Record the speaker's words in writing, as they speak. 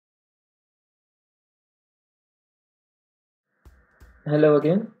Hello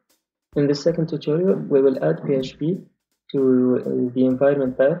again. In this second tutorial, we will add PHP to the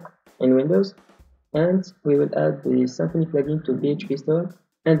environment path in Windows, and we will add the Symfony plugin to phpStorm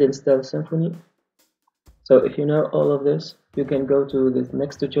and install Symfony. So if you know all of this, you can go to the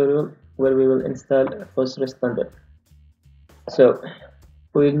next tutorial where we will install FOSRestBundle. So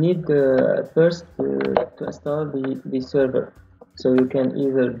we need first to install the server. So you can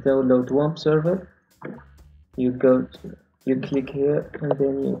either download WAMP server, you click here and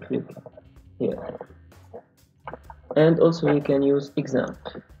then you click here, and also you can use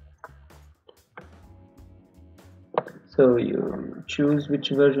example. So you choose which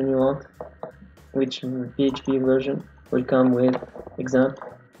version you want, which PHP version will come with example,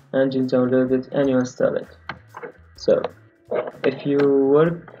 and you download it and you install it. So if you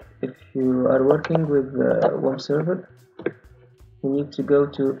are working with WAMP server, you need to go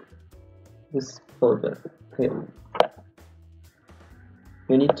to this folder here.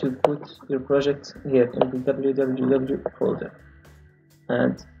 You need to put your project here in the www folder,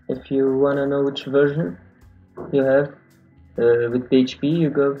 and if you want to know which version you have with PHP, you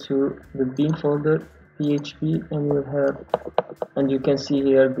go to the bin folder PHP, and you can see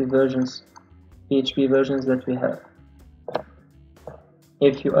here the PHP versions that we have.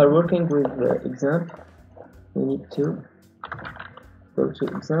 If you are working with example, you need to go to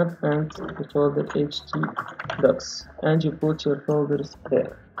example and the folder htdocs, and you put your folders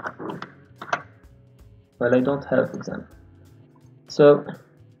there. Well, I don't have example, so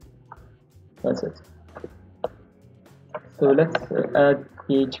that's it. So let's add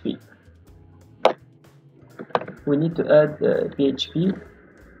PHP. We need to add PHP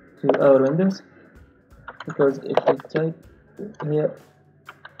to our Windows, because if we type here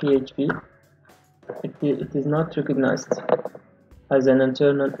PHP, it is not recognized as an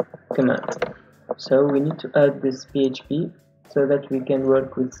internal command. So we need to add this PHP so that we can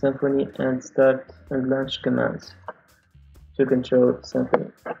work with Symfony and start and launch commands to control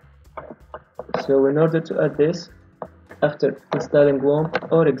Symfony. So in order to add this, after installing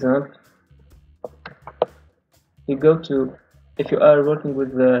WAMP or example, you go to, if you are working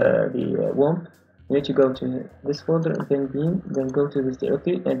with the WAMP, you need to go to this folder and then bin, then go to this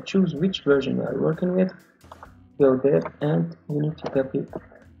directory and choose which version you are working with. Go there and you need to copy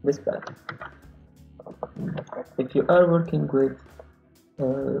this path. If you are working with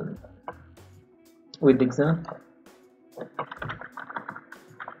example,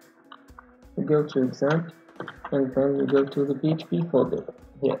 you go to example and then you go to the PHP folder.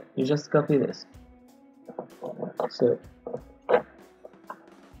 Here, you just copy this. So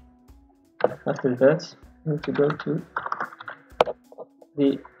after that, you need to go to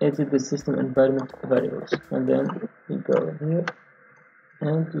the edit the system environment variables, and then you go here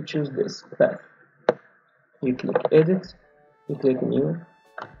and you choose this path. You click edit, you click new,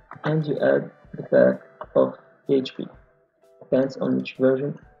 and you add the path of PHP. Depends on which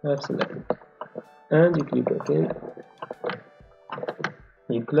version you have selected. And you click OK.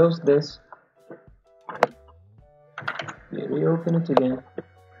 You close this. You reopen it again.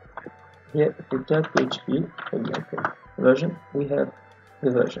 Here, if you type PHP, for example, version, we have the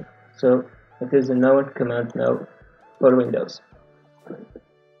version. So it is a known command now for Windows.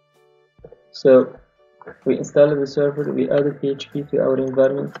 So we installed the server, we added PHP to our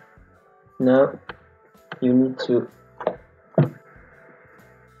environment. Now you need to,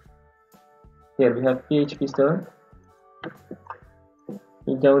 here we have phpStorm.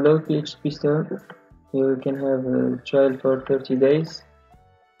 You download phpStorm. You can have a trial for 30 days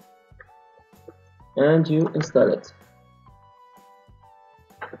and you install it.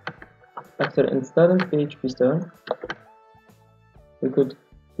 After installing phpStorm, we could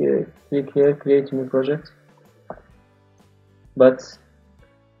click here, create new project, but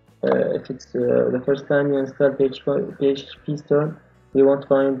if it's the first time you install phpStorm, you won't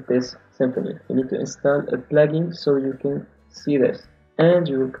find this Symfony. You need to install a plugin so you can see this, and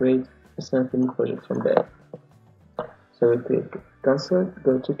you will create a Symfony project from there. So we click cancel,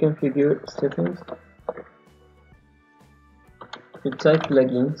 go to configure settings, you type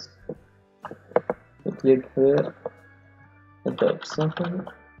plugins, you click here, you type Symfony,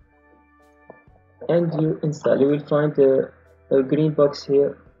 and you install. You will find a green box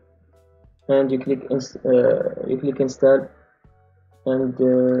here, and you click install, and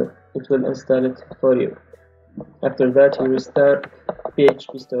it will install it for you. After that, you restart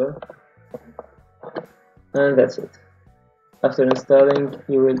phpStorm, and that's it. After installing,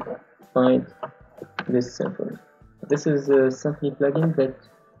 you will find this Symfony. This is a Symfony plugin that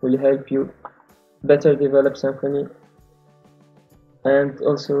will help you better develop Symfony, and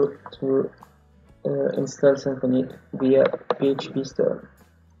also to install Symfony via phpStorm.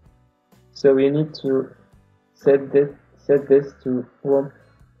 So we need to set this to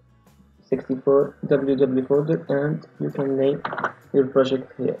WOMP64 ww folder, and you can name your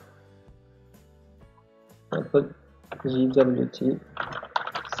project here. I put JWT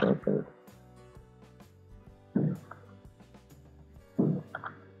Symfony.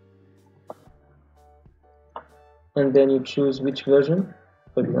 And then you choose which version,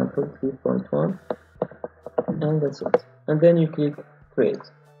 for example 3.1, and that's it. And then you click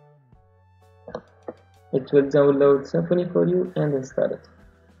create. It will download Symfony for you and install it.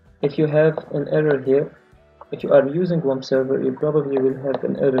 If you have an error here, if you are using WOMP server, you probably will have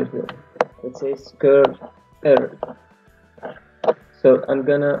an error here. It says curve error. So I'm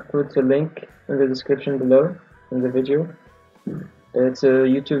gonna put a link in the description below in the video. It's a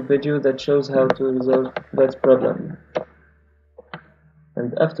YouTube video that shows how to resolve that problem.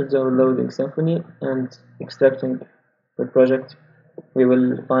 And after downloading Symfony and extracting the project, we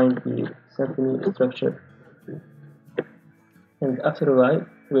will find the Symfony structure. And after a while,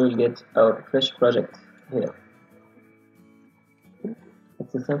 we will get our fresh project here.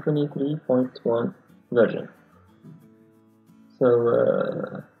 It's a Symfony 3.1 version.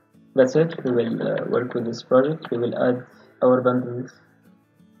 So that's it. We will work with this project. We will add our bundles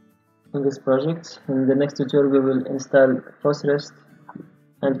in this project. In the next tutorial, we will install FOSRest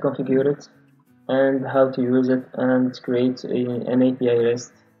and configure it, and how to use it, and create an API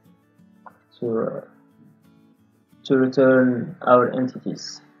REST to return our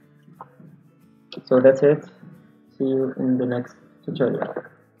entities. So that's it. See you in the next tutorial.